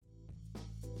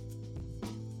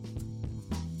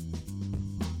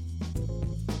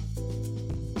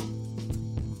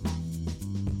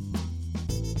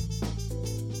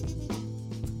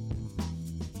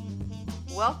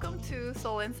Welcome to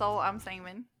Soul and Soul. I'm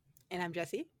Sangmin. And I'm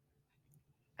Jesse.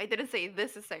 I didn't say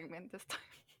this is Sangmin this time.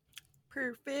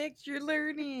 Perfect, you're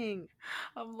learning.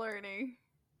 I'm learning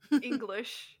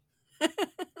English.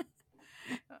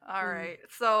 All Mm, right.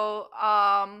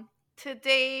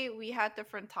 Today we had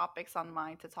different topics on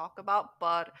mind to talk about,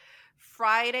 but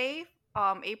Friday,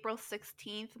 April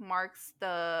 16th marks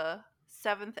the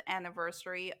 7th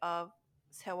anniversary of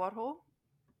Sewarho.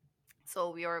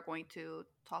 So we are going to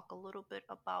talk a little bit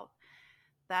about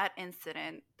that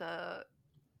incident, the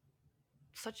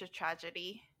such a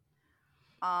tragedy.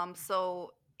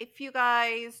 So if you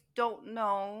guys don't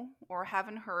know or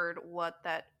haven't heard what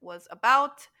that was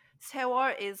about,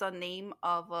 Sewar is a name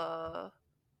of a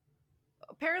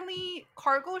apparently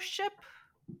cargo ship,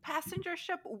 passenger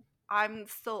ship. I'm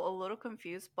still a little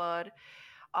confused, but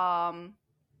um,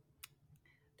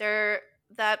 there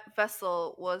that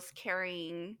vessel was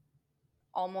carrying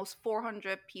almost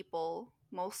 400 people,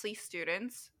 mostly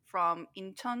students, from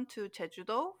Incheon to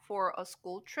Jeju-do for a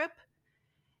school trip,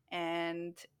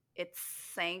 and it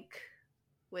sank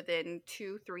within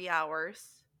 2-3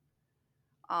 hours.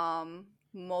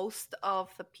 Most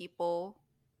of the people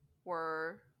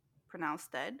were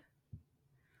pronounced dead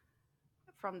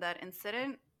from that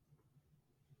incident.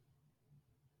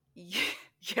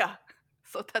 Yeah,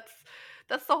 so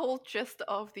that's the whole gist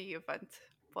of the event.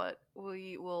 But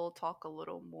we will talk a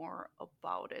little more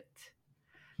about it,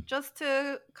 just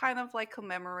to kind of like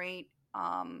commemorate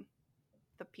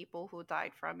the people who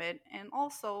died from it, and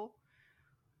also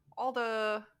all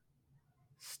the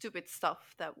stupid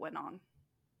stuff that went on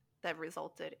that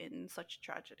resulted in such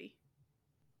tragedy.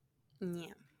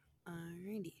 yeah.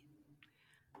 Alrighty.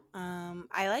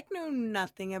 I know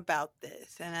nothing about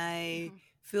this, and I Hmm.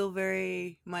 feel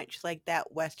very much like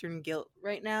that Western guilt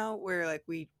right now, where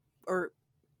or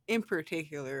in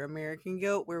particular, American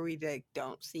guilt, where we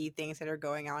don't see things that are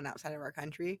going on outside of our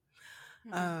country,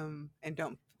 Hmm. and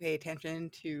don't pay attention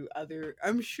to other.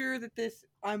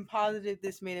 I'm positive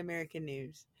this made American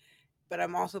news, but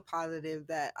I'm also positive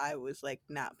that I was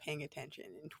not paying attention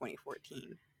in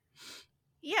 2014.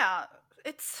 Yeah,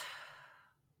 it's.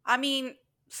 I mean,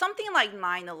 something like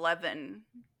 9/11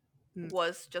 Mm,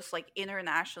 was just like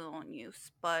international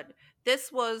news, but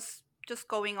this was just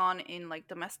going on in like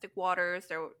domestic waters.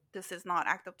 This is not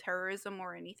act of terrorism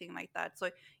or anything like that. So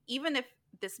even if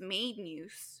this made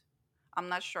news, I'm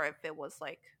not sure if it was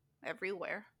like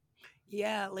everywhere.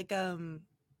 Yeah,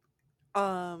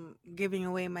 giving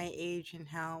away my age and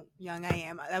how young I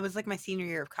am. That was like my senior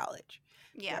year of college.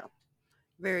 Yeah. So,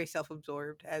 very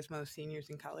self-absorbed as most seniors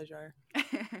in college are.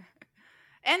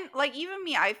 And like even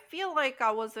me, I feel like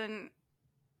I wasn't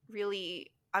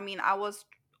really. I mean, I was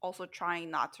also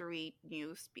trying not to read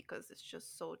news because it's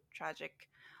just so tragic.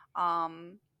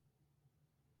 Um,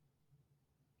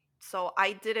 so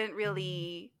I didn't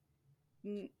really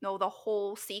know the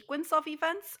whole sequence of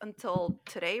events until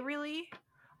today, really.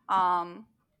 Um,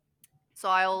 so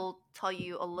I'll tell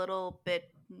you a little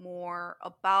bit more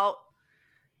about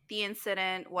the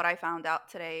incident, what I found out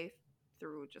today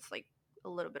through just like a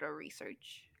little bit of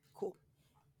research. Cool.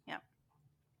 Yeah.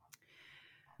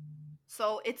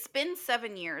 So it's been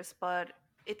 7 years, but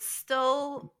it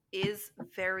still is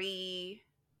very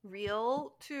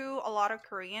real to a lot of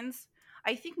Koreans.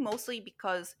 I think mostly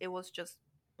because it was just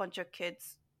a bunch of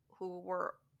kids who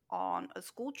were on a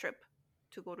school trip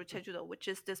to go to Jeju-do, which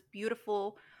is this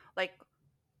beautiful, like,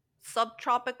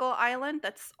 subtropical island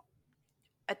that's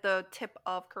at the tip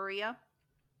of Korea.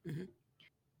 Hmm.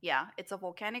 Yeah, it's a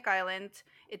volcanic island.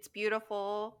 It's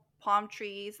beautiful, palm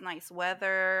trees, nice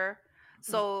weather.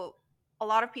 So a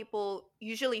lot of people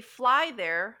usually fly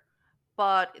there,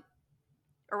 but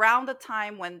around the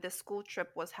time when the school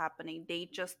trip was happening, they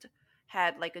just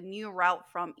had like a new route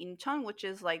from Incheon, which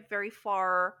is like very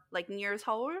far, like near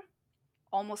Seoul,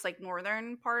 almost like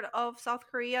northern part of South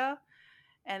Korea,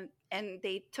 and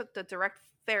they took the direct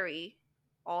ferry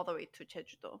all the way to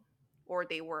Jeju-do, or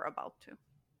they were about to.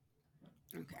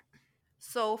 Okay.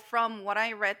 So from what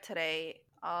I read today,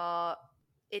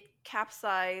 it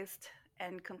capsized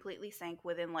and completely sank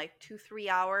within like 2-3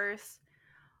 hours.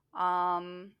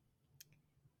 Um,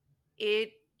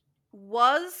 it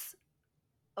was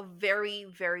a very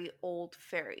very old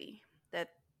ferry that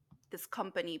this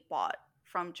company bought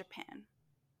from Japan.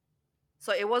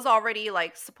 So it was already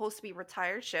like supposed to be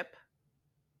retired ship,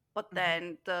 but Hmm.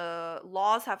 then the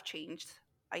laws have changed.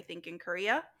 I think in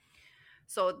Korea,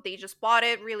 so they just bought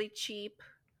it really cheap.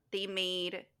 They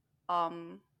made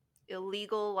um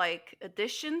illegal like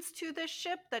additions to this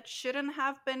ship that shouldn't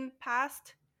have been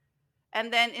passed,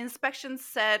 and then inspections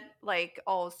said like,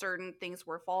 oh, certain things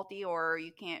were faulty or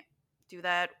you can't do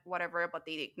that, whatever, but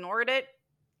they ignored it.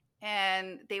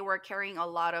 and they were carrying a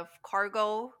lot of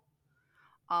cargo.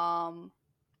 Um,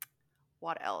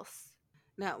 what else?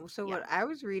 Now, so Yeah. what I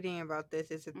was reading about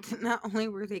this is that Hmm. not only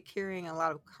were they carrying a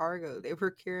lot of cargo, they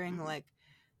were carrying Hmm. like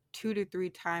 2 to 3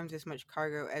 times as much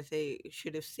cargo as they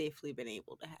should have safely been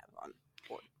able to have on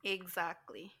board,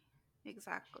 Exactly.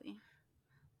 Exactly.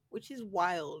 which is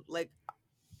wild. Like,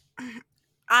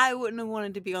 I wouldn't have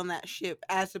wanted to be on that ship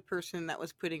as a person that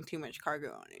was putting too much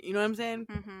cargo on it. You know what I'm saying?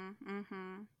 Mhm.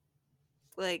 Mhm.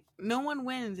 Like, no one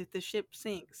wins if the ship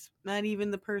sinks. Not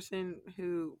even the person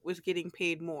who was getting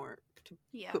paid more to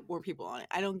Yeah. put more people on it.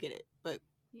 I don't get it, but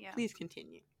Yeah. please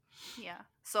continue. Yeah.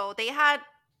 So they had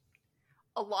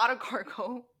a lot of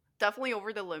cargo, definitely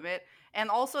over the limit, and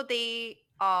also they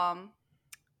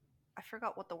I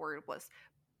forgot what the word was.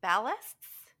 Ballasts?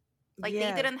 Like they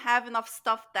Yeah. didn't have enough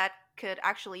stuff that could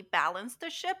actually balance the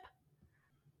ship.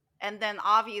 And then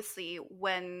obviously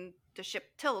when the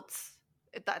ship tilts,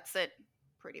 that's it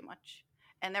pretty much.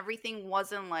 And everything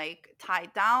wasn't like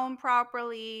tied down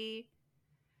properly.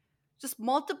 Just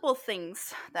multiple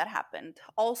things that happened.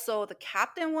 Also, the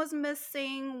captain was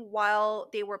missing while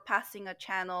they were passing a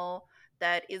channel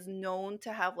that is known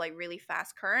to have like really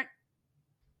fast current.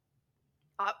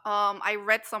 I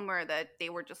read somewhere that they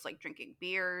were just like drinking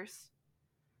beers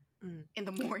Mm. in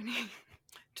the morning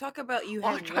Talk about you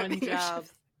while had one driving their job.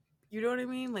 ships. You know what I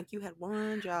mean? Like, you had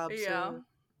one job, Yeah, sir.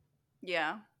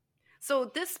 yeah. So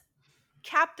this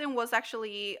captain was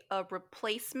actually a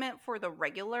replacement for the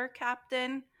regular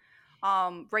captain.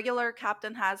 Regular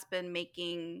captain has been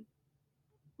making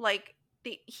like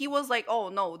he was like, oh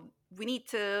no, we need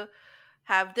to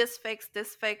have this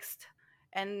fixed,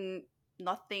 and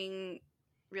nothing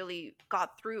really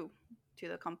got through to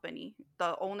the company.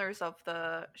 The owners of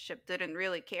the ship didn't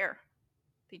really care.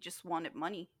 They just wanted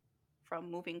money from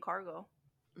moving cargo.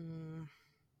 Mm.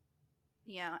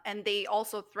 Yeah, and they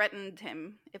also threatened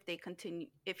him if he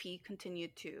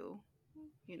continued to,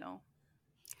 you know,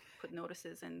 put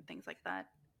notices and things like that.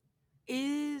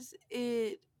 Is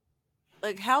it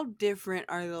like, how different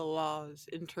are the laws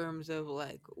in terms of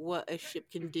like what a ship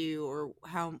can do, or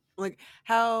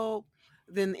how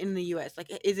than in the US? Like,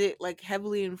 is it like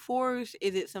heavily enforced?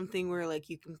 Is it something where like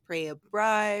you can pay a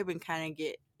bribe and kind of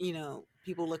get,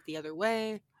 people look the other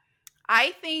way?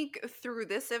 I think through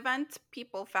this event,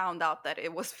 people found out that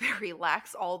it was very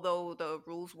lax, although the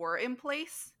rules were in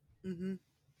place. Mm-hmm.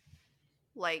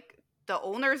 Like, the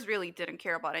owners really didn't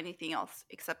care about anything else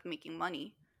except making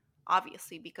money,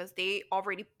 obviously, because they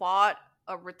already bought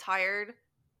a retired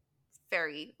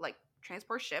ferry, like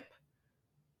transport ship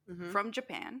Mm-hmm. from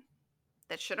Japan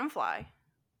that shouldn't fly,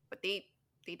 but they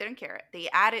didn't care. They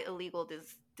added illegal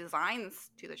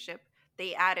designs to the ship.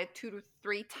 They added 2 to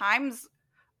 3 times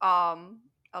um,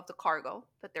 of the cargo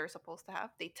that they're supposed to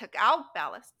have. They took out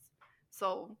ballasts.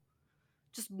 So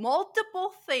just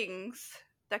multiple things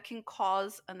that can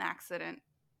cause an accident,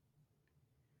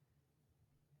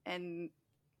 and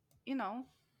you know,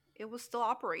 it was still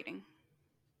operating.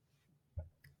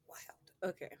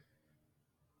 Wild. Okay.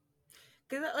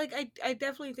 Because like I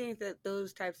definitely think that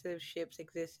those types of ships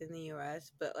exist in the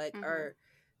U.S., but like Hmm. are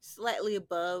slightly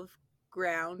above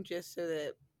ground just so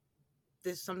that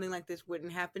this something like this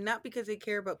wouldn't happen. Not because they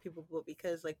care about people, but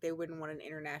because like they wouldn't want an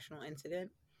international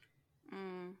incident.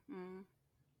 Mm-hmm.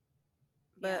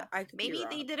 Yeah, But I could be maybe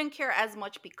they wrong. didn't care as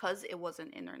much because it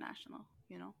wasn't international.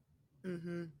 You know.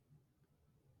 Mm-hmm.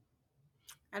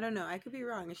 I don't know. I could be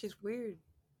wrong. It's just weird,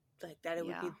 like that it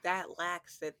would Yeah. be that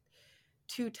lax that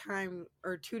 2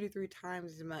 to 3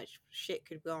 times as much shit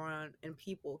could go on and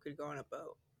people could go on a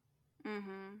boat.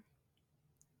 Mm-hmm.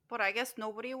 But I guess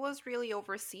nobody was really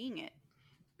overseeing it.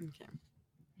 Okay.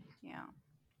 Yeah.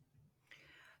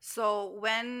 So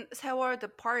when Sewar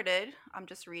departed, I'm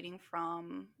just reading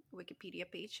from Wikipedia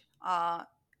page.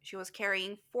 She was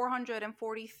carrying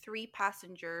 443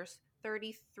 passengers,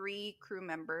 33 crew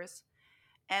members,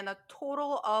 and a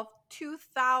total of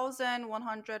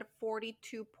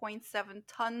 2,142.7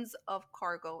 tons of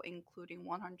cargo, including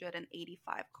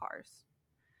 185 cars.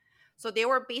 So they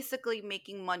were basically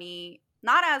making money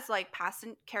not as like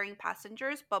carrying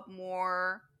passengers, but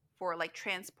more for like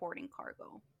transporting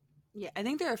cargo. Yeah, I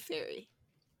think they're a ferry.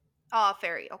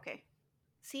 Ferry. Okay.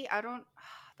 See, I don't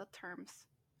the terms.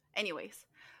 Anyways,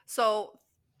 so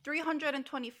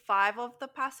 325 of the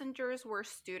passengers were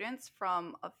students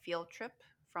from a field trip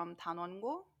from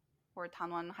Tanwon-go or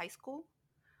Tanwan High School.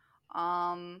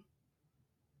 Um,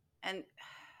 and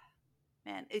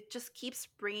man, it just keeps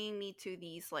bringing me to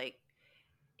these like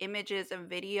images and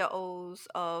videos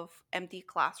of empty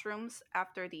classrooms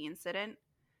after the incident. Mm.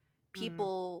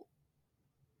 People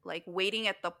like waiting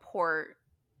at the port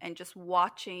and just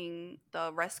watching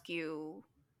the rescue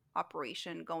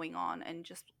operation going on, and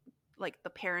just like the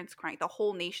parents crying, the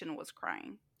whole nation was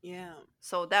crying. Yeah.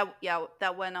 So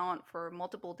that went on for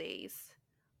multiple days.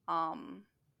 um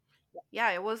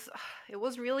yeah, it was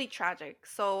really tragic.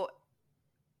 So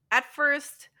at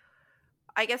first,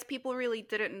 I guess people really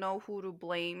didn't know who to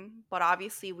blame, but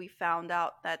obviously we found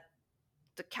out that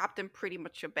the captain pretty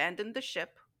much abandoned the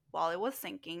ship while it was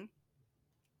sinking.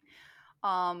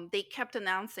 They kept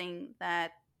announcing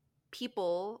that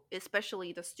people,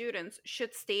 especially the students,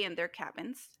 should stay in their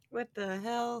cabins. What the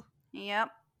hell? Yep.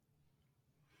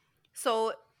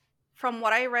 So, from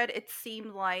what I read, it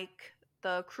seemed like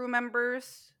the crew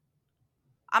members,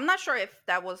 I'm not sure if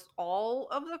that was all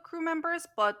of the crew members,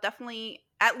 but definitely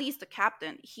at least the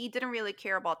captain, he didn't really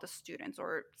care about the students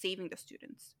or saving the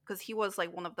students, because he was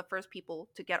like one of the first people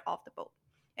to get off the boat.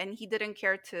 And he didn't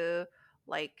care to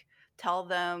like tell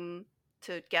them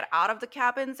to get out of the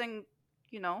cabins and,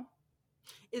 you know,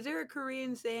 Is there a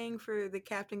Korean saying for the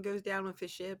captain goes down with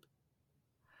his ship?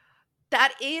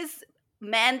 that is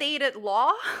mandated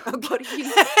law, Okay. but he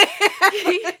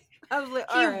I was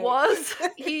like, he all right. was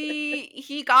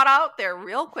he got out there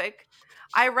real quick.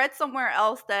 I read somewhere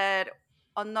else that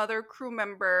another crew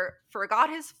member forgot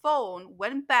his phone,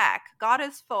 went back, got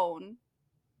his phone,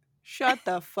 Shut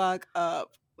the fuck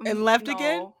up. And left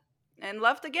again? no, and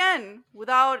left again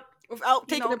without, Without you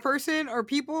taking a know, person or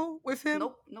people with him?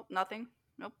 nope, nothing,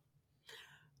 nope.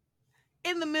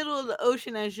 In the middle of the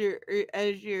ocean as your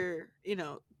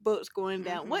boat's going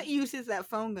down. What use is that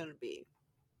phone gonna be?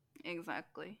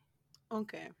 Exactly.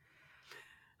 Okay.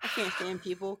 I can't stand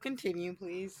people. Continue,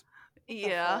 please.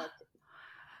 Yeah.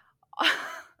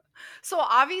 So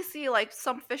obviously, like,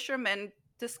 some fishermen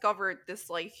discovered this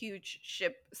like huge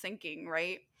ship sinking,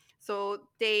 right? So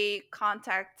they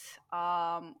contact,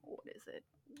 what is it,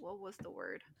 what was the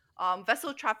word,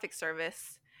 vessel traffic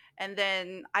service. And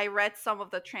then I read some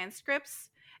of the transcripts,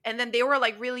 and then they were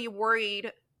like really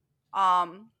worried,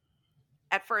 um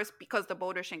at first, because the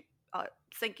boat is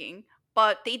sinking,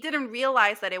 but they didn't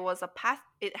realize that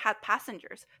it had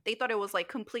passengers. They thought it was like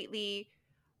completely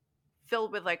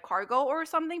filled with like cargo or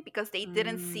something, because they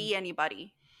didn't see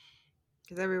anybody.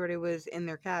 Because everybody was in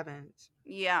their cabins.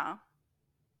 Yeah.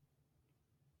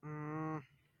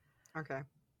 Okay.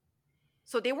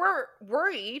 So they were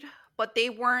worried, but they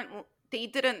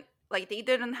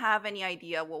didn't have any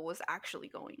idea what was actually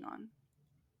going on.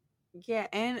 Yeah,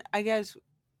 and I guess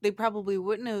they probably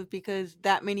wouldn't have, because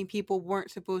that many people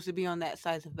weren't supposed to be on that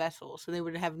size of vessel, so they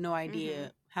would have no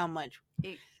idea how much.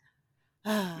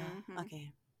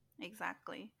 Okay.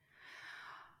 Exactly.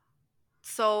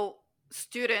 So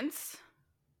students,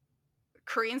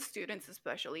 Korean students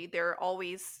especially, they're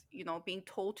always, being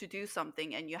told to do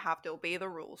something and you have to obey the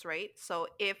rules, right? So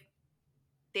if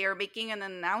they're making an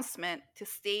announcement to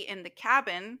stay in the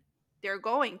cabin, they're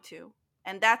going to.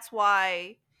 And that's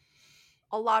why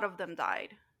a lot of them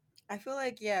died. I feel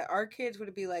like, yeah, our kids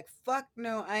would be like, fuck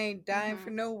no, I ain't dying for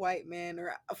no white man,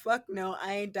 or fuck no,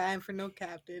 I ain't dying for no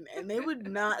captain. And they would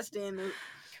not stand there.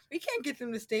 We can't get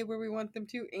them to stay where we want them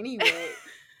to anyway.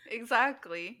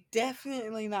 Exactly.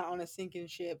 Definitely not on a sinking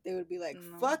ship. They would be like,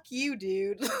 No. fuck you,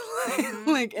 dude.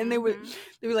 And they would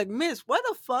be like, miss, what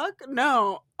the fuck?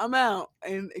 No, I'm out.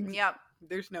 And Yep.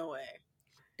 There's no way.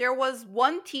 There was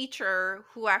one teacher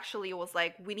who actually was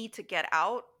like, we need to get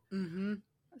out.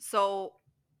 So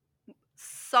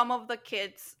some of the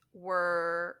kids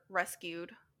were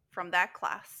rescued from that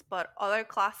class, but other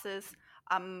classes,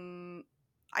 I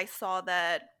saw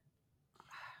that.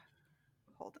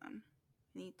 Hold on,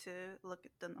 I need to look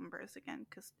at the numbers again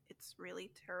because it's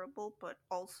really terrible, but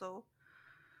also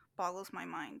boggles my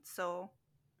mind. So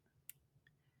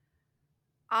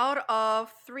out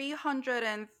of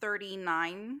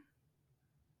 339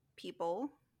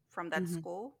 people from that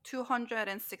school,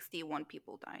 261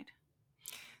 people died.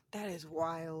 That is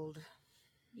wild.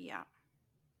 Yeah.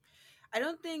 I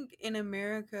don't think in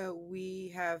America we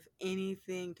have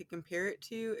anything to compare it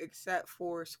to except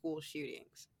for school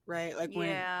shootings, right? Like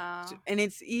and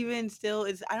it's even still,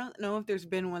 I don't know if there's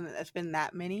been one that's been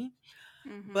that many,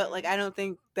 but like I don't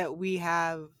think that we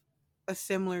have a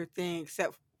similar thing,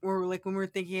 except for like when we're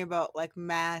thinking about like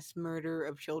mass murder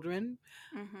of children,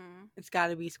 it's got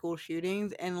to be school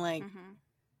shootings. And like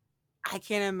I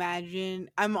can't imagine.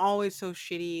 I'm always so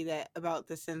shitty about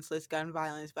the senseless gun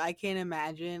violence, but I can't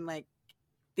imagine like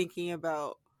thinking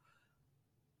about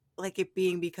like it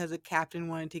being because a captain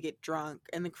wanted to get drunk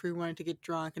and the crew wanted to get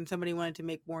drunk and somebody wanted to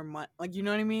make more money. Like, you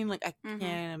know what I mean? Like, I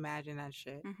can't imagine that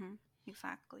shit.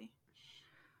 Exactly.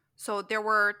 So there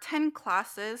were 10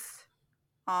 classes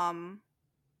on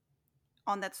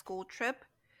that school trip.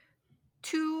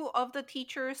 two of the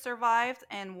teachers survived,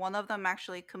 and one of them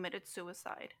actually committed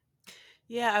suicide.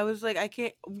 Yeah, I was like, I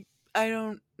can't. I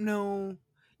don't know.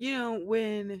 You know,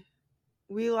 when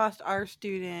we lost our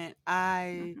student,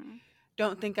 I Hmm.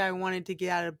 don't think I wanted to get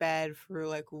out of bed for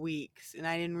like weeks, and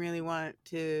I didn't really want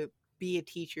to be a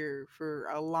teacher for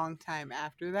a long time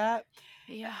after that.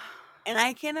 Yeah. And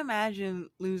I can't imagine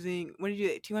losing. What did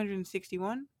you?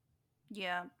 261.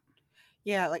 Yeah.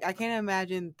 Yeah, like I can't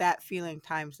imagine that feeling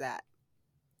times that.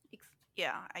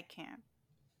 Yeah, I can.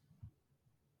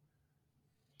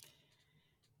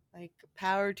 Like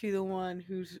power to the one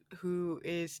who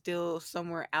is still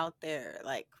somewhere out there,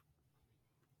 like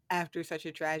after such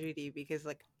a tragedy, because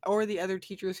like, or the other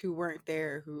teachers who weren't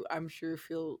there, who I'm sure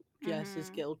feel just as Hmm.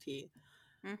 guilty.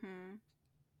 Hmm.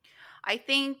 I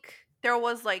think there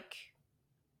was like,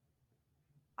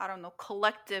 I don't know,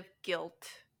 collective guilt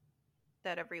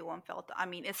that everyone felt. I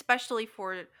mean, especially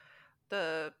for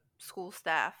the school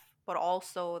staff, but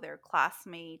also their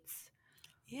classmates.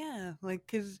 Yeah, like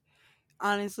because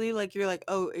honestly, like you're like,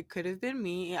 oh, it could have been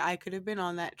me. I could have been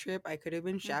on that trip. I could have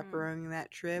been Hmm. chaperoning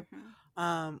that trip.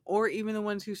 Hmm. Or even the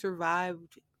ones who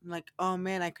survived. Like, oh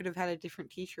man, I could have had a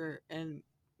different teacher and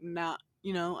not.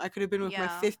 You know, I could have been with my Yeah.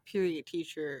 fifth period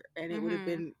teacher, and it would have Hmm.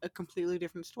 been a completely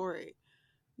different story.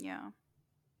 Yeah.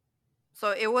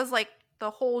 So it was like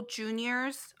the whole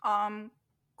juniors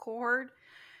cohort.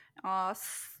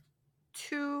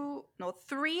 Two, no,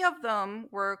 three of them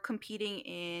were competing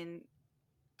in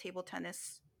table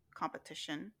tennis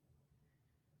competition,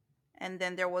 and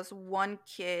then there was one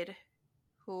kid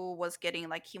who was getting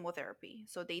like chemotherapy,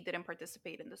 so they didn't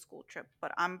participate in the school trip.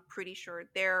 But I'm pretty sure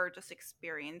they're just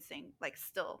experiencing, like,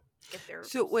 still, if they're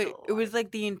So wait, still it was alive.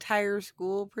 like the entire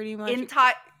school, pretty much,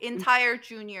 Entire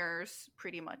juniors,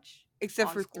 pretty much, except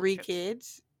on for school three trips.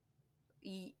 kids.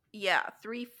 Yeah,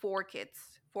 three, four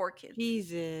kids.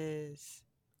 Jesus.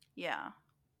 Yeah.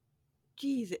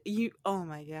 Jesus, you. Oh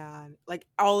my God! Like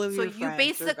all of So your you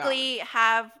friends are gone basically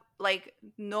have like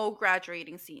no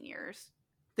graduating seniors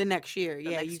the next year. the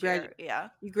Yeah, next year. Yeah.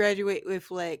 You graduate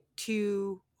with like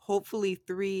two, hopefully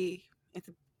three, if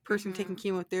the person taking Mhm.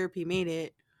 chemotherapy made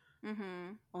it.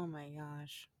 Mhm. Oh my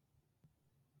gosh,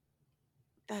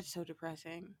 that's so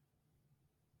depressing.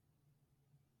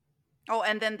 Oh,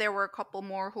 and then there were a couple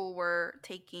more who were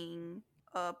taking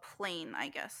a plane, I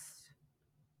guess.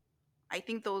 I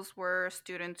think those were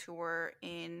students who were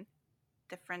in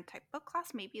different type of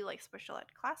class, maybe like special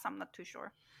ed class. I'm not too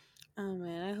sure. Oh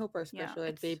man, I hope our Yeah, special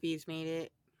ed it's babies made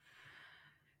it.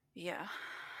 yeah.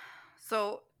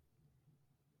 So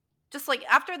just like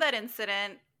after that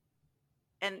incident,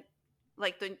 and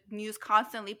like the news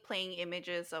constantly playing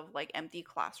images of like empty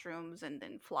classrooms and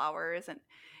then flowers, and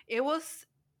it was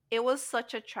it was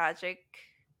such a tragic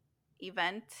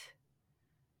event.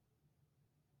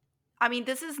 I mean,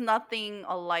 this is nothing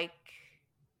alike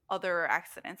other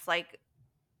accidents. Like,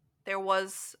 there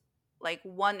was like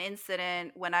one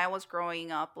incident when I was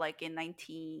growing up, like in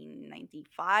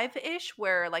 1995-ish,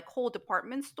 where like whole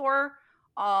department store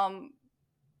um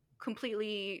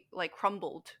completely like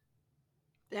crumbled.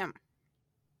 Damn,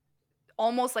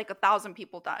 Almost like 1,000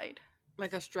 people died.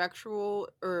 like a structural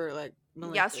or like Yeah,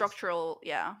 malicious. structural,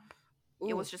 yeah.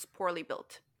 It Ooh, was just poorly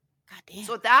built. god damn.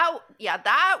 So that, yeah,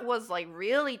 that was like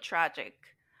really tragic.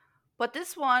 But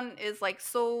this one is like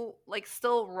so like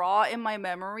still raw in my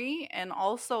memory, and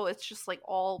also it's just like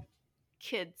all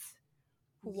kids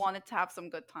who wanted to have some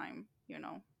good time.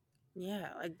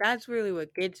 Yeah, like that's really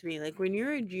what gets me. Like when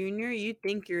you're a junior, you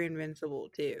think you're invincible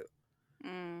too.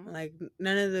 Mm, Like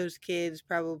none of those kids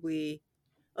probably,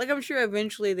 like I'm sure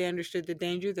eventually they understood the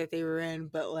danger that they were in,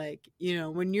 but like, you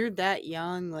know, when you're that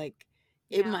young, like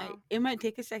yeah. it might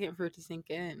take a second for it to sink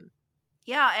in.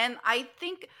 Yeah, and I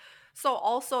think so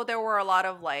also there were a lot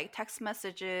of like text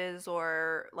messages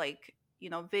or like,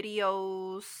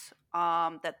 videos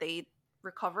that they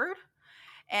recovered,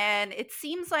 and it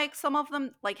seems like some of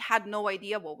them like had no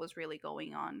idea what was really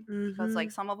going on, because like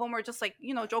Mhm. some of them were just like,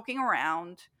 joking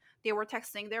around. They were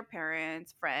texting their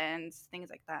parents, friends, things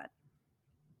like that.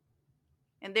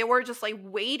 And they were just like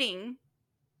waiting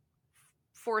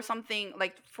for something,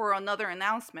 like for another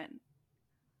announcement.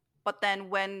 But then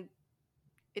when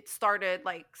it started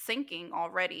like sinking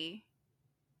already,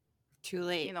 Too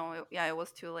late. yeah, it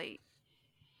was too late.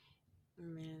 Oh,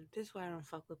 man, this is why I don't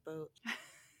fuck with boats.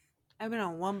 I've been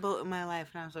on one boat in my life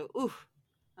and I was like, oof,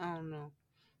 I don't know.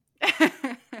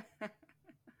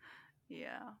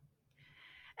 Yeah.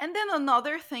 And then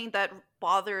another thing that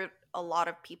bothered a lot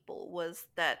of people was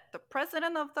that the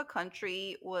president of the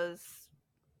country was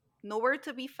nowhere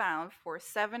to be found for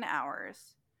 7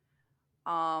 hours.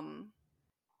 Um,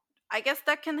 I guess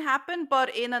that can happen,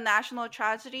 but in a national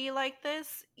tragedy like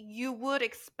this, you would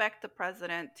expect the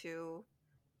president to,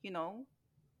 you know,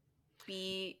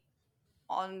 be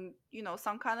on,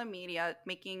 some kind of media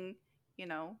making, you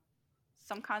know,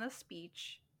 some kind of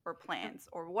speech or plans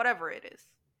or whatever it is.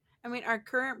 I mean, our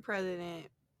current president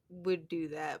would do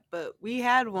that, but we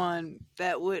had one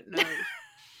that wouldn't have.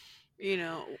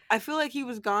 I feel like he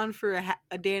was gone for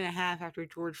a day and a half after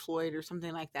George Floyd or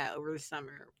something like that over the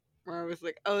summer. Where I was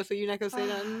like, oh, so you're not gonna say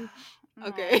nothing? No,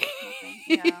 Okay. nothing.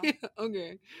 Yeah.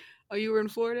 Okay. Oh, you were in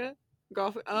Florida?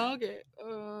 Golf. Oh, okay.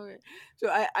 Oh, okay. So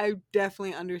I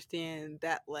definitely understand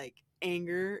that, like,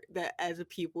 anger that as a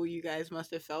people you guys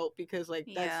must have felt, because like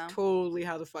that's Yeah. totally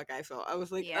how the fuck I felt. I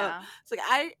was like, Yeah. it's like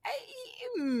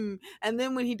and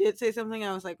then when he did say something,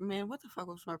 I was like, man, what the fuck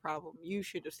was my problem? You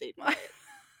should have stayed quiet.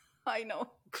 I know.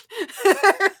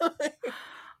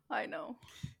 I know.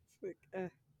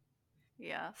 Like,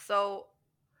 Yeah. So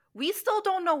we still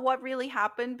don't know what really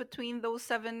happened between those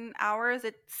 7 hours.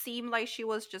 It seemed like she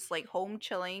was just like home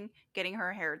chilling, getting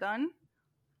her hair done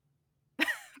I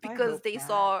because hope they not.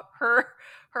 saw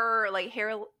her like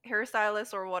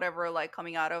hairstylist or whatever like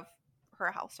coming out of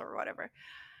her house or whatever. I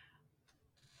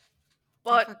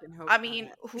But fucking hope I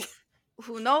mean, not.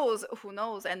 who knows? Who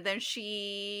knows? And then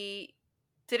she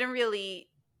didn't really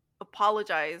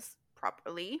apologize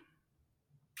properly.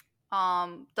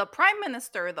 The prime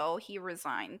minister though, he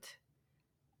resigned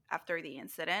after the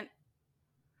incident.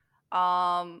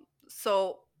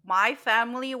 So my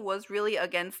family was really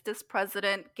against this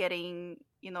president getting,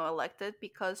 elected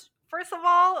because first of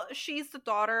all, she's the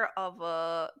daughter of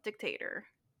a dictator.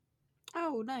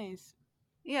 Oh, nice.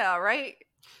 Yeah, right?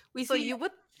 We So see you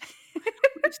would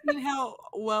we've seen how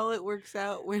well it works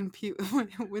out when people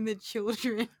when the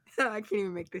children I can't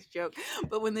even make this joke,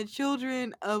 but when the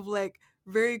children of like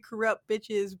very corrupt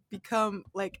bitches become,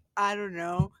 like, I don't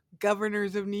know,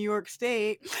 governors of New York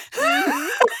State. Mhm.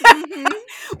 Mhm.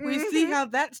 We see Mhm. how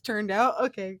that's turned out.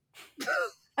 Okay.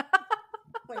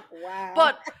 Like, wow.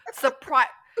 But surprise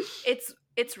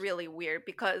it's really weird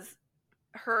because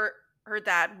her her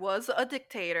dad was a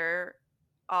dictator.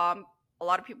 Um a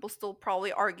lot of people still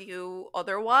probably argue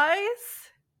otherwise,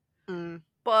 Mm.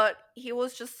 but he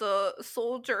was just a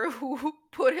soldier who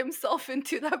put himself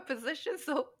into that position.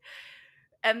 So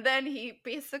and then he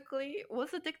basically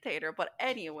was a dictator. But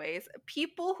anyways,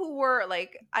 people who were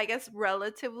like, I guess,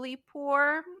 relatively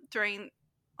poor during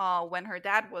when her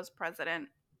dad was president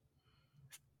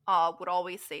would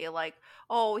always say like,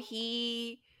 oh,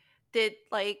 he did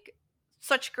like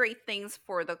such great things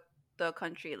for the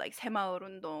country, like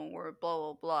새마을운동 or blah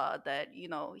blah blah, that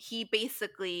he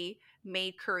basically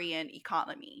made Korean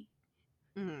economy.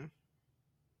 Mm.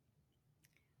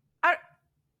 I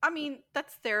I mean,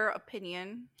 that's their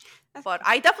opinion, That's but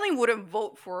I definitely wouldn't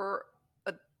vote for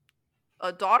a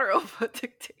a daughter of a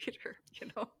dictator, you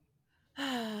know.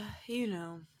 you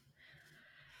know.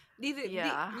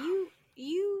 Yeah.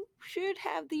 You should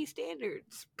have these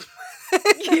standards.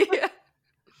 Yeah.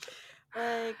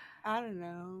 Like, I don't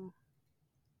know.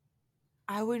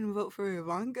 I wouldn't vote for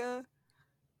Ivanka.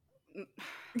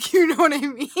 You know what I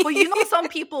mean? But some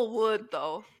people would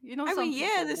though. I Some mean, yeah,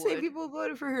 people the same would. people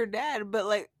voted for her dad, but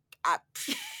like, I,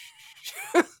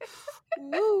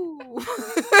 woo.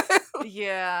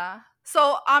 Yeah.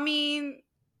 So, I mean,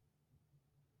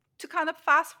 to kind of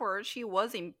fast forward, she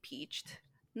was impeached,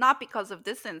 not because of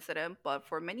this incident, but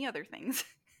for many other things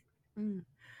Mm.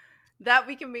 that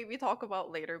we can maybe talk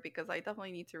about later because I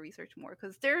definitely need to research more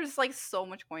because there's like so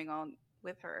much going on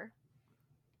with her.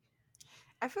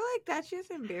 I feel like that's just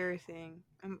embarrassing.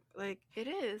 Like, It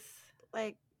is.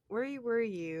 like, where were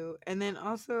you? And then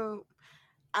also,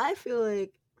 I feel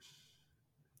like,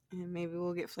 and maybe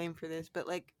we'll get flamed for this, but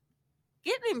like,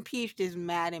 getting impeached is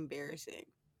mad embarrassing.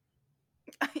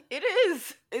 It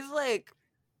is. It's like,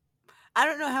 I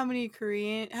don't know how many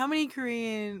Korean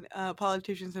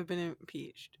politicians have been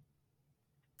impeached.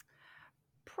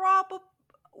 Probably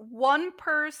one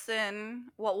person,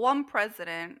 well, one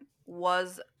president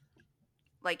was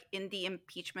like in the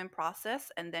impeachment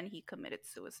process and then he committed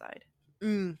suicide.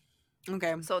 Mm,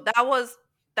 okay. So that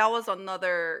was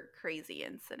another crazy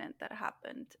incident that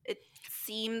happened. It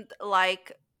seemed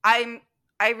like I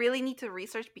really need to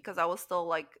research because I was still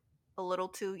like a little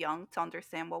too young to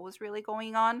understand what was really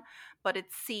going on, but it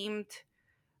seemed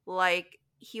like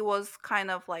he was kind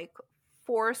of like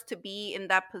forced to be in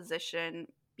that position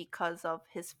because of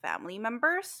his family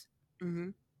members, Mm-hmm.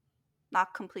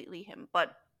 not completely him,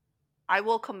 but I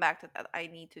will come back to that. I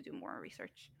need to do more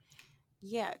research.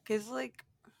 Yeah, because like,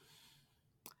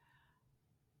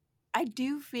 I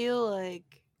do feel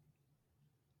like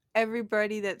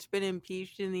everybody that's been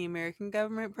impeached in the American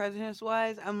government, presidents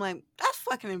wise, I'm like, that's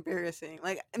fucking embarrassing.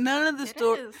 Like It is. none of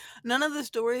the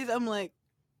stories. I'm like,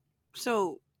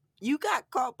 so you got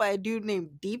caught by a dude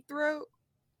named Deep Throat,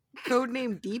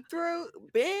 codename Deep Throat,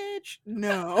 bitch.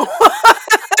 No,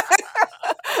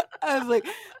 I was like,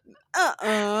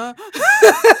 uh.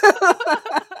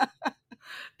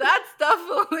 That's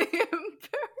definitely embarrassing.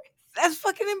 That's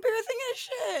fucking embarrassing as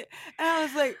shit. And I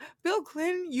was like, Bill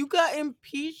Clinton, you got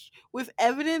impeached with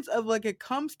evidence of like a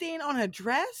cum stain on a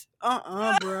dress?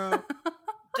 Bro.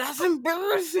 That's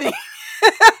embarrassing.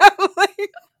 I'm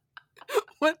like,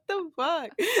 what the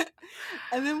fuck?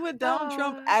 And then what Donald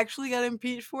Trump actually got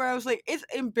impeached for, I was like, it's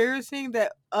embarrassing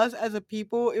that us as a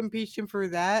people impeached him for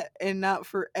that and not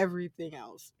for everything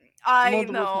else. I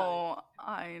Multiple times. know.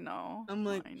 I know. I'm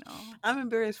like, I know. I'm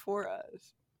embarrassed for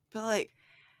us. But like,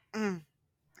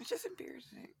 it's just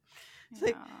embarrassing. It's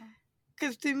like,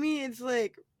 because to me, it's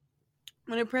like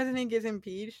when a president gets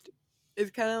impeached,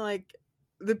 it's kind of like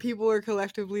the people are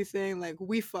collectively saying, like,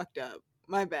 we fucked up.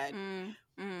 My bad.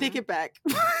 Take it back.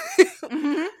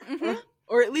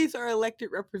 Or at least our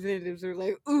elected representatives are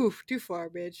like, oof, too far,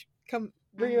 bitch. Come,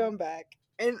 bring it on back.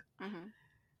 And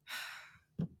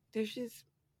there's just,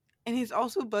 and he's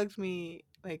also bugs me,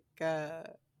 like,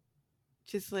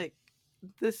 just like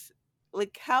this,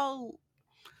 like how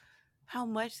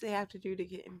much they have to do to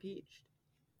get impeached.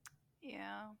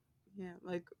 Yeah. Yeah,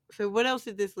 like, so what else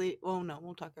did this lead? Well, no,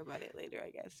 we'll talk about it later, I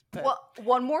guess. But well,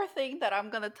 one more thing that I'm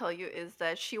gonna tell you is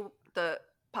that the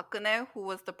Park Geun-hye, who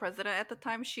was the president at the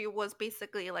time, she was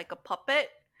basically like a puppet.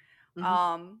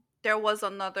 There was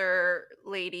another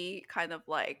lady, kind of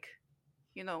like,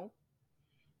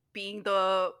 being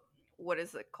the, what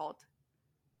is it called,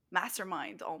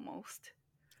 mastermind almost.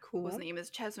 Cool. Whose name is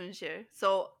Choi Soon-sil.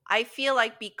 So I feel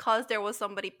like because there was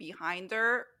somebody behind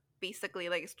her, basically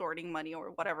like extorting money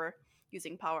or whatever,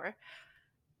 using power,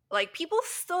 like people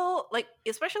still, like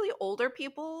especially older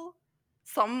people,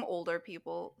 some older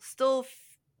people still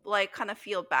like kind of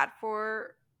feel bad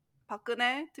for Park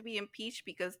Geun-hye to be impeached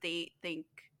because they think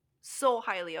so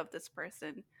highly of this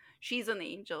person. She's an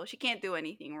angel. She can't do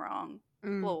anything wrong.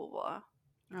 Blah blah blah.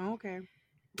 Oh, okay.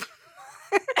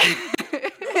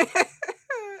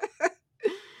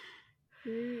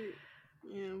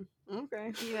 Yeah.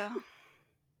 Okay. Yeah.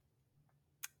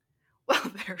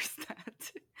 Well, there's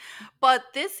that. But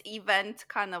this event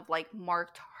kind of like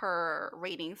marked her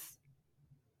ratings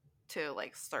to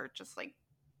like start just like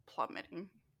plummeting.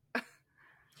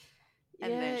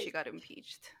 And then she got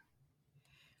impeached.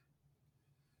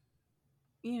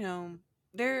 You know,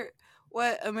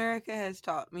 what America has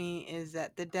taught me is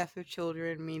that the death of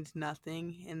children means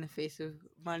nothing in the face of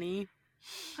money.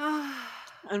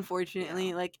 Unfortunately,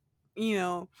 Yeah. like, you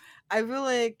know, I feel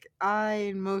like I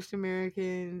and most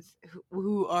Americans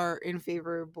who are in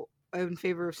favor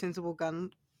of sensible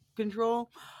gun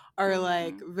control are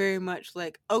like very much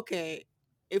like, okay,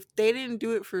 if they didn't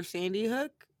do it for Sandy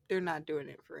Hook, they're not doing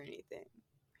it for anything.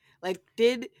 Like,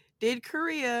 did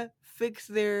Korea fix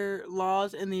their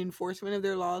laws and the enforcement of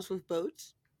their laws with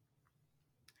boats?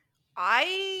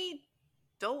 I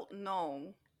don't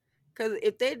know. Because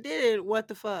if they didn't, what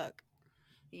the fuck?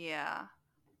 Yeah.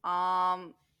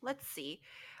 Let's see.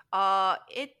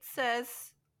 It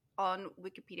says on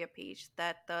Wikipedia page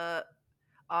that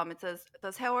it says,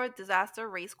 does Haewol disaster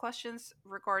raise questions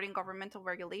regarding governmental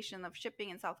regulation of shipping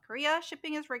in South Korea?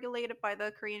 Shipping is regulated by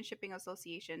the Korean Shipping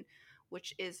Association,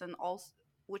 which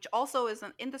also is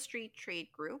an industry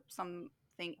trade group,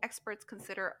 something experts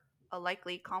consider a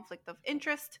likely conflict of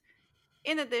interest.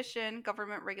 In addition,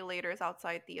 government regulators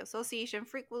outside the association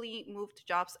frequently moved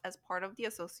jobs as part of the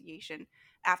association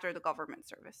after the government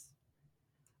service.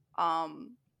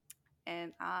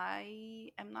 And I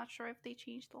am not sure if they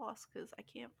changed the laws because I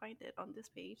can't find it on this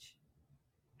page.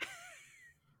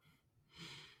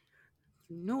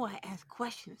 You know I ask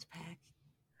questions, Pack.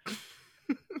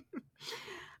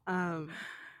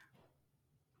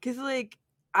 Because, like,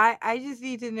 I just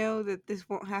need to know that this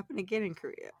won't happen again in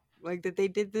Korea. Like, that they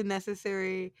did the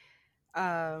necessary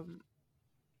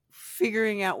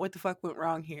figuring out what the fuck went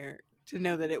wrong here to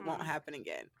know that it won't happen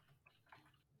again.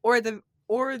 Or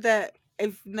that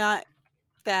if not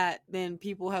that, then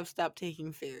people have stopped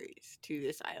taking ferries to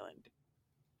this island.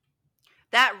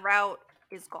 That route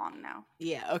is gone now.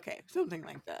 Yeah, okay. Something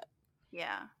like that.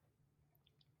 Yeah.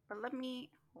 But let me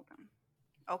hold on.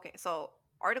 Okay, so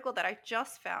article that I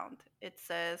just found, it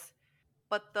says,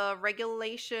 but the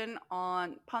regulation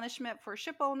on punishment for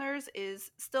ship owners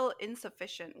is still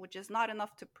insufficient, which is not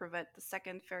enough to prevent the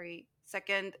second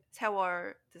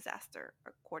Sewol disaster,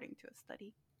 according to a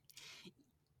study.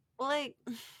 Like,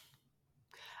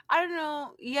 I don't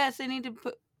know. Yes, they need to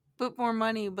put more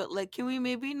money, but like, can we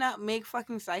maybe not make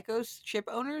fucking psychos ship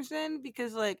owners then?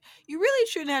 Because like, you really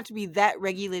shouldn't have to be that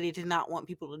regulated to not want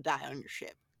people to die on your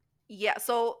ship. Yeah,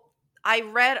 so I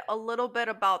read a little bit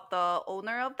about the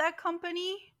owner of that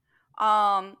company.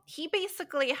 He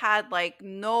basically had like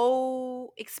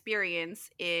no experience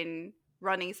in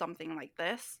running something like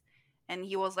this. And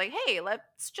he was like, "Hey,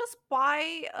 let's just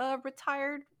buy a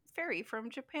retired ferry from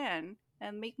Japan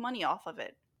and make money off of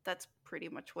it." That's pretty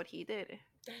much what he did.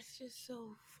 That's just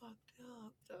so fucked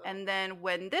up, though. And then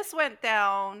when this went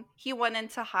down, he went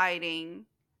into hiding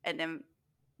and then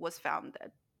was found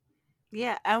dead.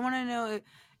 Yeah, I want to know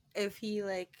if he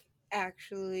like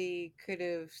actually could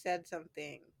have said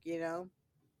something, you know?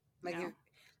 Like Yeah. if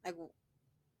like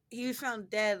he was found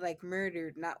dead, like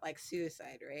murdered, not like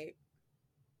suicide, right?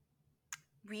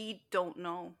 We don't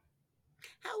know.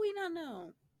 How we not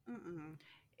know? Mm-mm.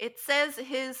 It says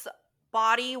his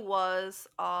body was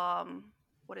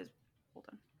what is hold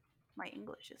on. My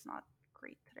English is not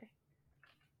great today.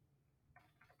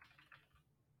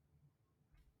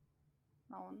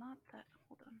 No, not that.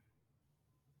 Hold on.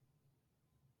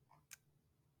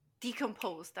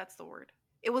 Decomposed, that's the word.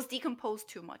 It was decomposed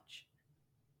too much.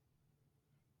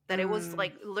 That it was Mm.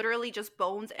 like literally just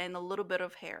bones and a little bit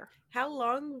of hair. How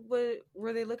long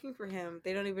were they looking for him?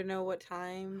 They don't even know what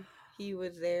time he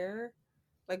was there.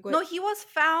 Like No, what? he was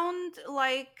found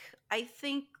like I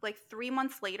think like 3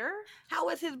 months later. How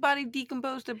was his body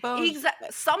decomposed to bones?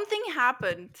 Something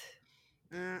happened.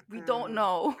 We don't Mm-mm.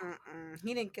 know. Mm-mm.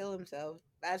 He didn't kill himself.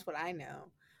 That's what I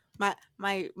know.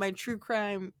 My true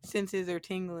crime senses are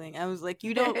tingling. I was like,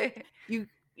 you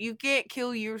you can't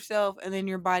kill yourself and then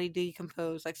your body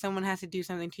decompose. Like someone has to do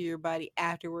something to your body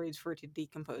afterwards for it to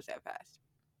decompose that fast.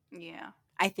 Yeah.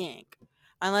 I think,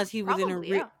 unless he was in a Probably,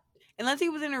 yeah. unless he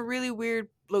was in a really weird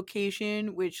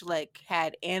location, which like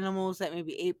had animals that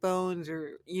maybe ate bones,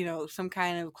 or some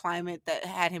kind of climate that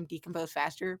had him decompose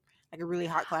faster, like a really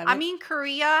hot I climate. mean,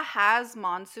 Korea has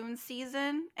monsoon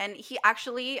season, and he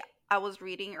actually, I was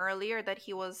reading earlier that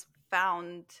he was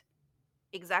found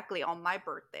exactly on my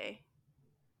birthday,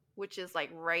 which is like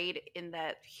right in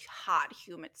that hot,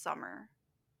 humid summer,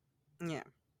 Yeah.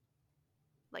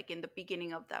 like in the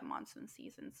beginning of that monsoon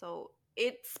season. So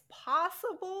it's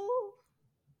possible,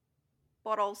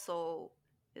 but also,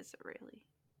 is it really?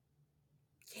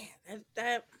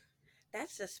 Yeah,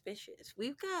 that's suspicious.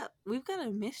 We've got a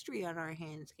mystery on our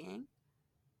hands, gang.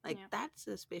 Like Yeah. that's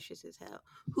suspicious as hell.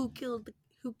 Who killed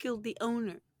the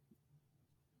owner?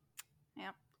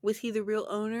 Yeah. Was he the real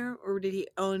owner, or did he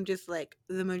own just like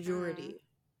the Mm. majority?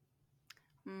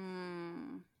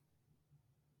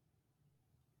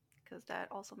 Because that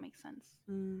also makes sense.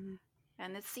 Mm.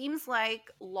 And it seems like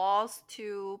laws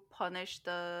to punish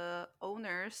the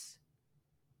owners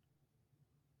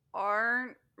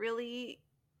aren't really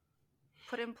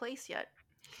put in place yet.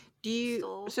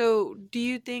 Still, Do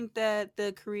you think that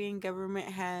the Korean government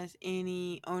has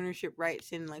any ownership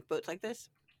rights in like boats like this?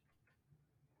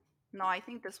 no, I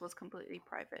think this was completely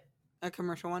private. A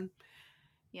commercial one?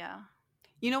 Yeah.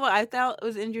 You know what I thought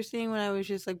was interesting when I was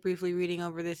just like briefly reading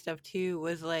over this stuff too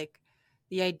was like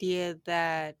the idea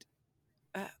that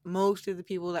most of the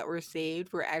people that were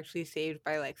saved were actually saved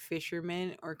by like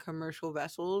fishermen or commercial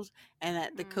vessels, and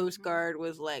that the Coast Hmm. Guard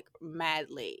was like mad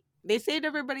late. They saved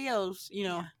everybody else,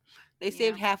 Yeah. they Yeah.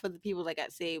 saved half of the people that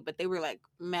got saved, but they were like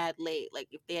mad late. Like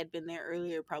if they had been there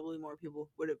earlier, probably more people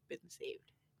would have been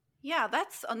saved. Yeah,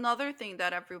 that's another thing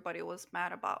that everybody was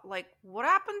mad about. Like, what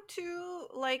happened to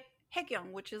like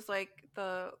Haekyung, which is like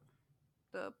the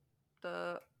the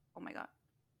oh my god,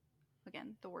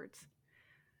 again the words.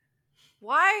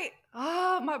 Why?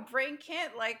 Oh, my brain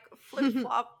can't like flip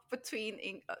flop between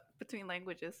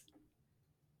languages.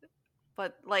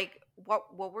 But like,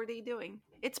 what were they doing?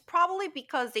 It's probably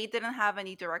because they didn't have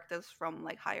any directives from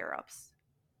like higher ups,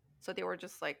 so they were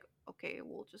just like, okay,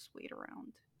 we'll just wait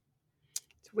around.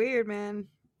 It's weird, man.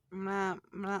 I'm not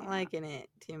Yeah. liking it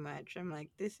too much. I'm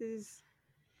like, this is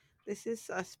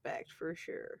suspect for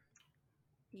sure.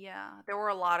 Yeah, there were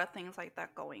a lot of things like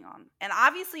that going on. And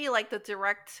obviously like the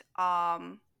direct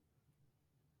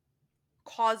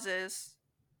causes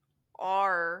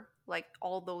are like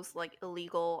all those like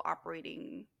illegal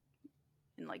operating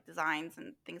and like designs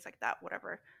and things like that,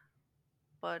 whatever.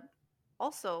 But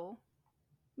also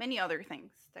many other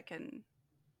things that can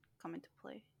come into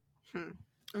play. Hmm.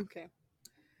 Okay.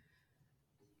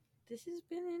 This has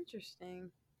been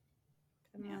interesting.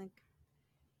 I'm Yeah. like,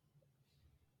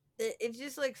 it's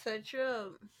just like such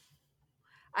a.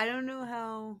 I don't know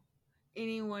how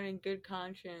anyone in good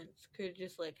conscience could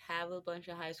just like have a bunch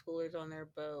of high schoolers on their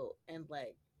boat and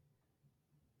like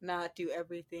not do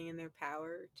everything in their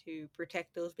power to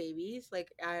protect those babies.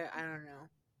 Like I don't know.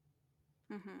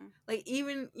 Mm-hmm. Like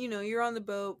even, you're on the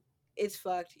boat, it's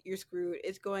fucked, you're screwed,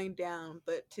 it's going down,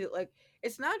 but to like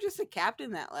it's not just the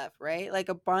captain that left, right? Like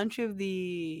a bunch of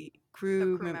the The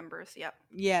crew members, yep.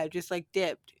 yeah, just like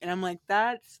dipped. And I'm like,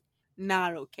 that's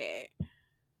not okay.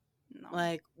 No.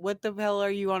 Like, what the hell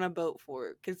are you on a boat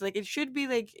for? Because, like, it should be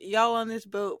like y'all on this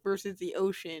boat versus the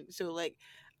ocean. So, like,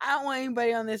 I don't want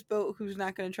anybody on this boat who's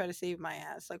not going to try to save my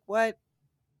ass. Like, what?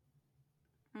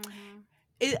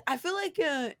 Mm-hmm. I feel like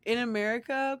in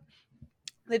America,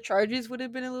 the charges would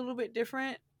have been a little bit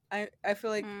different. I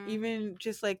feel like even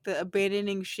just like the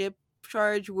abandoning ship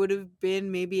charge would have been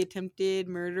maybe attempted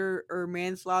murder or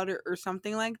manslaughter or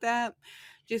something like that.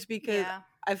 Just because Yeah.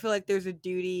 I feel like there's a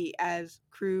duty as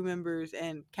crew members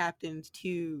and captains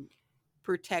to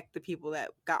protect the people that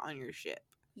got on your ship.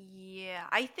 Yeah.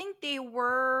 I think they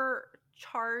were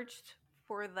charged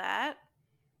for that.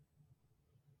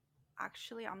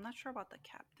 Actually, I'm not sure about the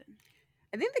captain.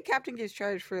 I think the captain gets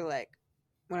charged for like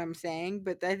what I'm saying,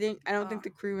 but I don't think the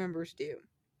crew members do.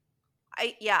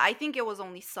 I think it was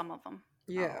only some of them.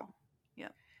 Yeah. Oh, yeah.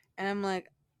 And I'm like,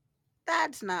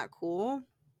 that's not cool.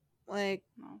 Like,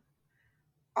 No.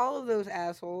 all of those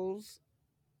assholes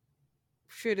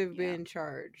should have Yeah. been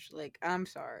charged. Like, I'm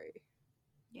sorry.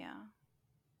 Yeah.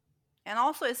 And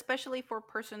also, especially for a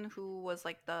person who was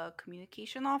like the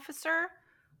communication officer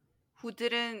who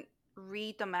didn't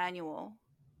read the manual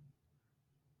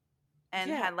and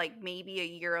Yeah. had like maybe a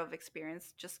year of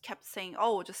experience, just kept saying,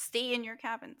 "Oh, just stay in your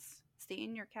cabins. Stay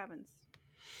in your cabins."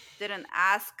 Didn't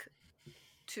ask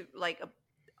to like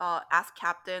ask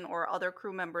captain or other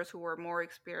crew members who were more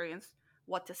experienced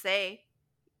what to say.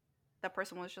 That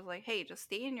person was just like, "Hey, just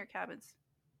stay in your cabins."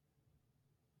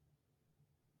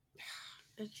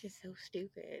 It's just so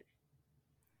stupid.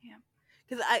 Yeah.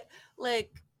 Because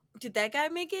did that guy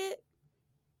make it?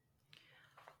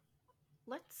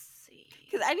 Let's see.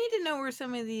 Because I need to know where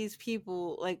some of these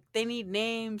people, like, they need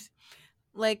names.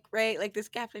 Like, right? Like, this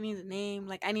captain needs a name.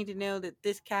 Like, I need to know that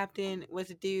this captain was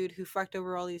a dude who fucked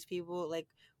over all these people. Like,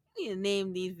 we need to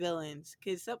name these villains.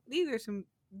 Because these are some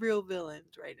real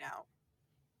villains right now.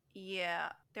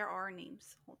 Yeah, there are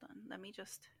names. Hold on. Let me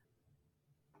just.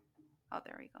 Oh,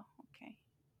 there we go. Okay.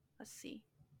 Let's see.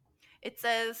 It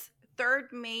says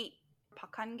third mate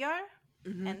Park Han-gyul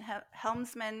and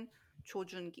helmsman Cho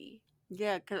Jun-gi.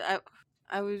 Yeah, because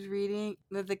I was reading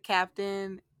that the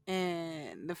captain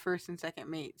and the first and second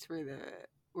mates were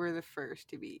the first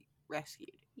to be rescued.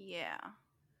 Yeah.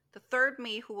 The third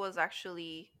mate who was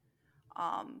actually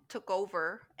took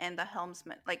over, and the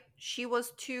helmsman, like, she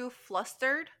was too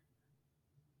flustered,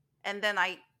 and then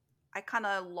I kind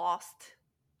of lost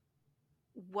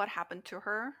what happened to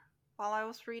her while I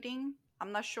was reading.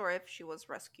 I'm not sure if she was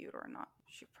rescued or not.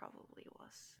 She probably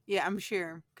was. Yeah, I'm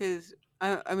sure. Because,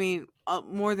 I mean,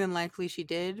 more than likely she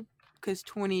did. Because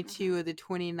 22 of the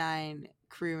 29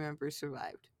 crew members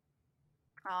survived.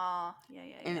 Yeah.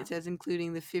 And it says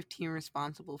including the 15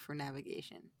 responsible for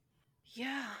navigation.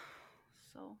 Yeah.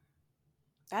 So.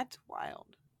 That's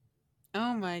wild.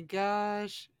 Oh my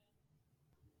gosh.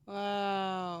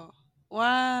 Wow.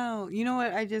 Wow. You know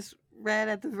what I just read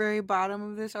at the very bottom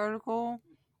of this article?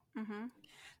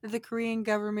 That the Korean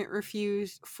government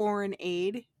refused foreign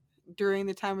aid during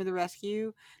the time of the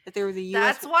rescue. That there was a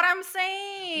U.S. That's what I'm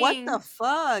saying. What the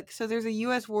fuck? So there's a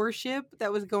U.S. warship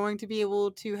that was going to be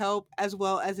able to help, as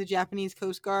well as a Japanese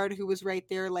Coast Guard who was right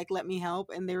there, like, let me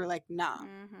help, and they were like, nah.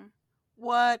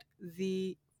 What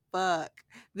the fuck?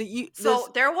 So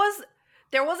there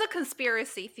was a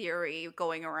conspiracy theory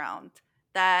going around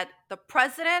that the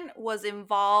president was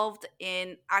involved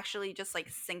in actually just like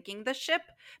sinking the ship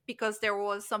because there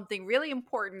was something really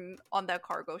important on that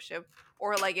cargo ship,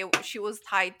 or like she was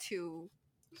tied to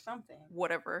something,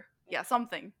 whatever. Yeah,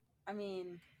 something. I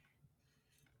mean,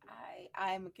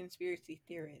 I'm a conspiracy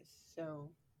theorist, so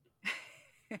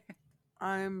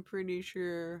I'm pretty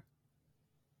sure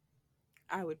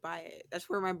I would buy it. That's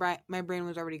where my brain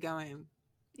was already going.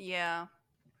 Yeah.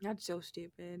 That's so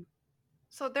stupid.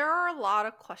 So there are a lot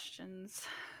of questions.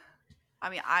 I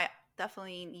mean, I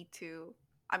definitely need to.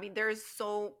 I mean, there's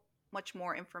so much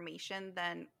more information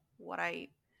than what I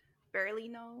barely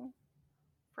know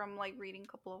from like reading a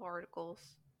couple of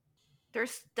articles.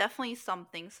 There's definitely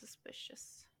something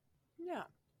suspicious. Yeah.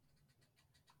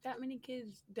 That many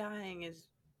kids dying is,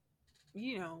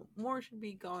 more should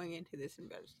be going into this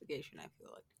investigation, I feel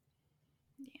like.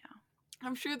 Yeah.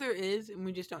 I'm sure there is, and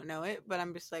we just don't know it, but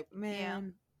I'm just like,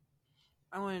 man,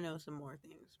 I want to know some more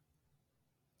things.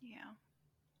 Yeah.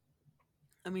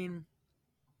 I mean,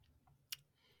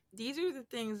 these are the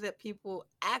things that people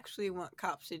actually want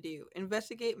cops to do.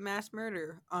 Investigate mass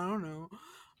murder. I don't know.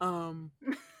 Um,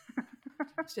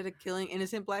 instead of killing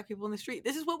innocent black people in the street.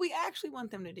 This is what we actually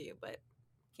want them to do, but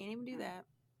can't even do that.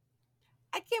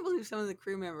 I can't believe some of the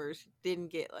crew members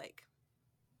didn't get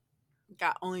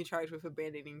got only charged with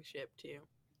abandoning ship too.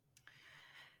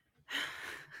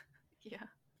 Yeah.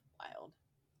 Wild.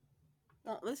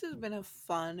 Well, this has been a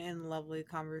fun and lovely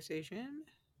conversation.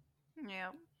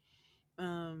 Yeah.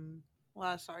 A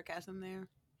lot of sarcasm there.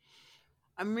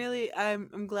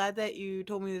 I'm glad that you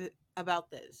told me about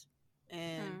this,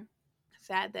 and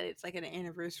sad that it's like an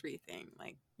anniversary thing.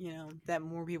 Like, that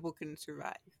more people can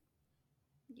survive.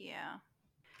 Yeah.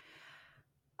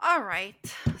 All right.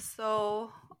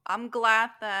 So I'm glad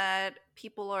that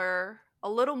people are a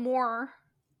little more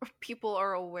people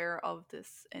are aware of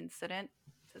this incident,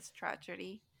 this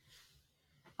tragedy.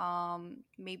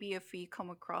 Maybe if we come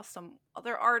across some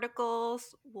other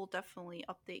articles, we'll definitely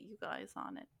update you guys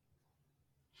on it.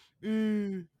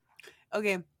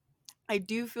 Okay. I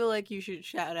do feel like you should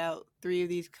shout out three of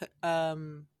these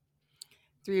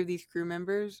crew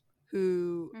members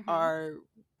who are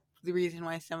the reason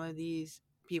why some of these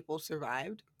people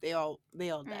survived. They all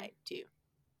died too.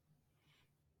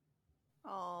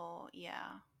 Oh,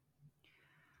 yeah.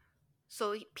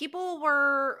 So people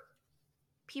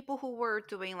who were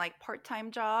doing like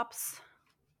part-time jobs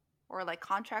or like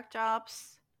contract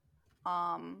jobs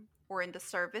or in the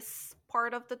service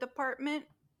part of the department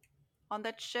on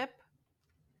that ship.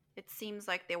 It seems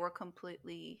like they were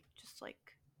completely just like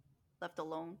left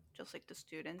alone, just like the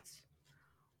students.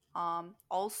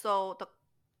 Also,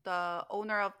 the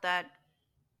owner of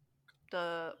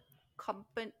the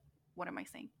company, what am I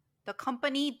saying? The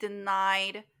company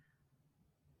denied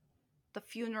the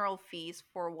funeral fees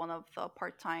for one of the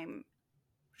part-time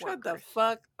Shut the workers.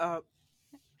 fuck up.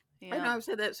 Yeah. I know I've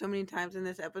said that so many times in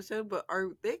this episode, but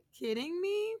are they kidding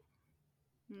me?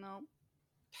 No.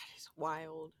 That is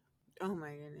wild. Oh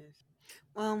my goodness.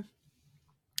 Well,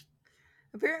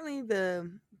 apparently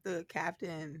the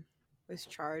captain was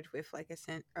charged with like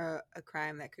a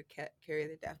crime that could carry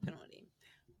the death penalty.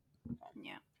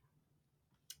 Yeah.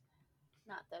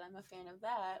 Not that I'm a fan of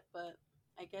that, but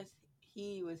I guess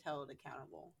he was held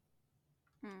accountable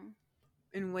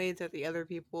in ways that the other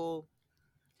people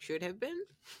should have been.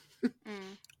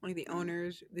 Like the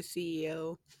owners, the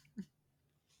CEO.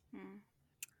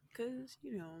 Because,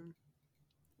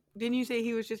 didn't you say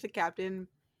he was just a captain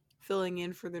filling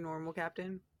in for the normal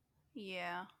captain?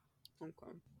 Yeah.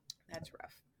 Okay. That's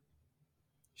rough.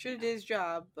 Should have did his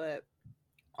job, but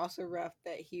also rough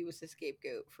that he was the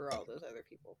scapegoat for all those other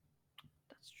people.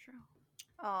 That's true.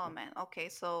 Oh man. Okay,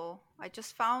 so I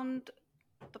just found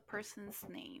the person's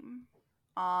name.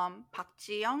 Park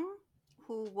Ji-young,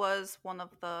 who was one of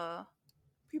the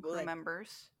People crew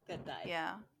members that died.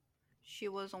 Yeah. She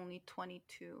was only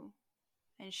 22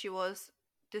 and she was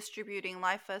distributing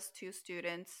life vests to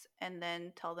students and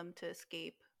then tell them to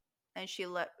escape. And she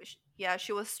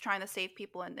was trying to save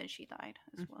people and then she died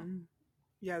as well.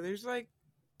 Yeah, there's like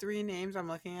 3 names I'm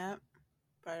looking at,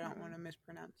 but I don't want to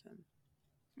mispronounce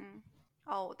them.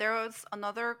 Oh, there was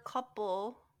another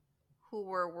couple who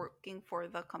were working for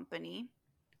the company,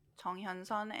 Jung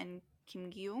Hyun-sun and Kim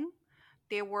Gi-young.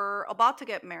 They were about to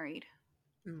get married.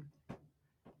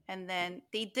 And then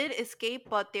they did escape,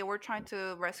 but they were trying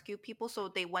to rescue people, so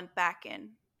they went back in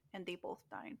and they both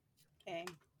died. Okay.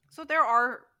 So there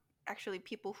are actually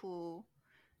people who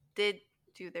did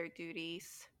do their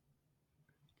duties.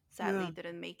 Sadly,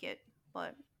 didn't make it,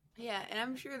 but yeah, and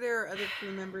I'm sure there are other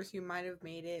crew members who might have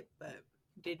made it, but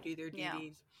did do their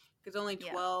duties. Because only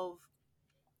 12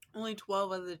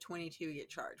 out of the 22 get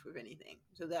charged with anything.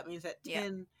 So that means that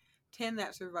 10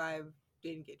 that survived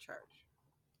didn't get charged.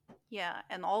 Yeah,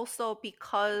 and also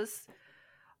because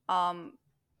the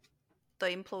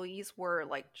employees were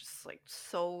like just like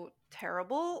so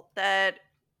terrible that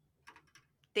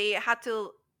they had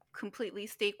to completely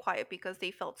stay quiet because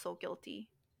they felt so guilty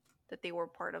that they were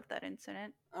part of that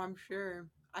incident. Oh, I'm sure.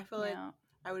 I feel like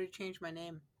I would have changed my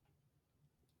name.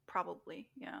 Probably,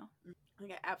 yeah. I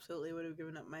think I absolutely would have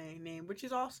given up my name, which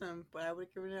is awesome, but I would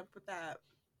have given it up with that.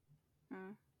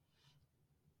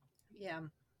 Yeah.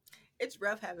 It's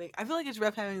rough I feel like it's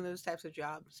rough having those types of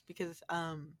jobs because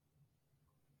I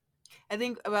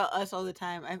think about us all the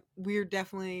time. We're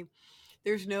definitely,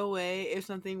 there's no way if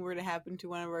something were to happen to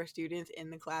one of our students in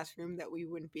the classroom that we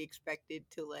wouldn't be expected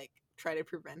to like try to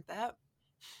prevent that.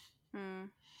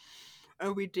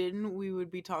 Or we didn't, we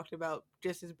would be talked about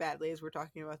just as badly as we're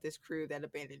talking about this crew that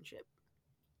abandoned ship.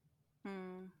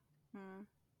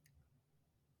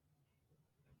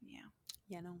 Yeah.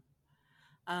 Yeah, no.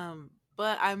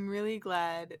 But I'm really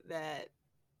glad that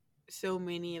so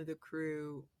many of the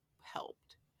crew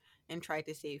helped and tried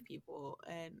to save people,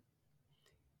 and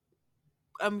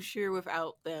I'm sure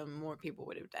without them more people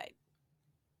would have died.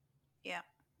 Yeah,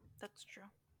 that's true.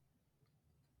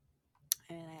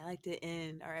 And I like to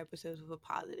end our episodes with a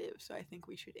positive, so I think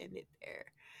we should end it there.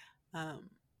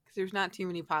 Because there's not too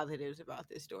many positives about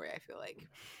this story, I feel like.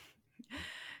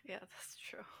 Yeah, that's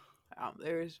true.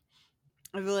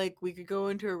 I feel like we could go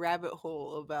into a rabbit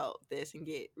hole about this and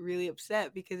get really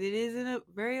upset because it is a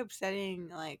very upsetting,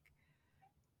 like,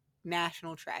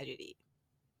 national tragedy.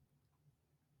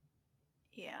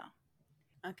 Yeah.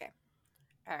 Okay.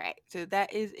 All right. So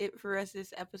that is it for us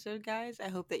this episode, guys. I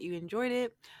hope that you enjoyed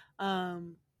it. I,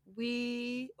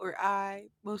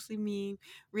 mostly me,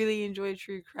 really enjoyed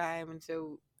true crime, and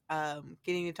so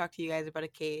getting to talk to you guys about a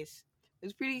case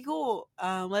was pretty cool.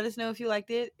 Let us know if you liked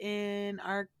it in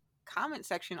our comment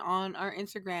section on our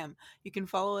Instagram. You can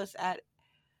follow us at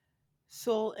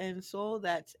Soul and Soul.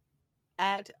 That's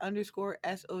at _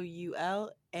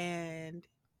 SOUL and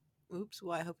oops,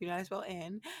 well, I hope you know how to spell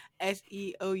and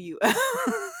SEOUL.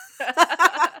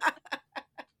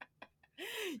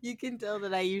 You can tell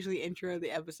that I usually intro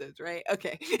the episodes, right?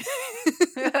 Okay.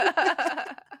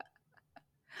 I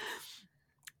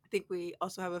think we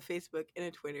also have a Facebook and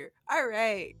a Twitter. All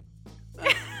right.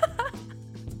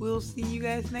 We'll see you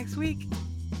guys next week.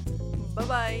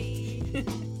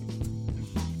 Bye-bye.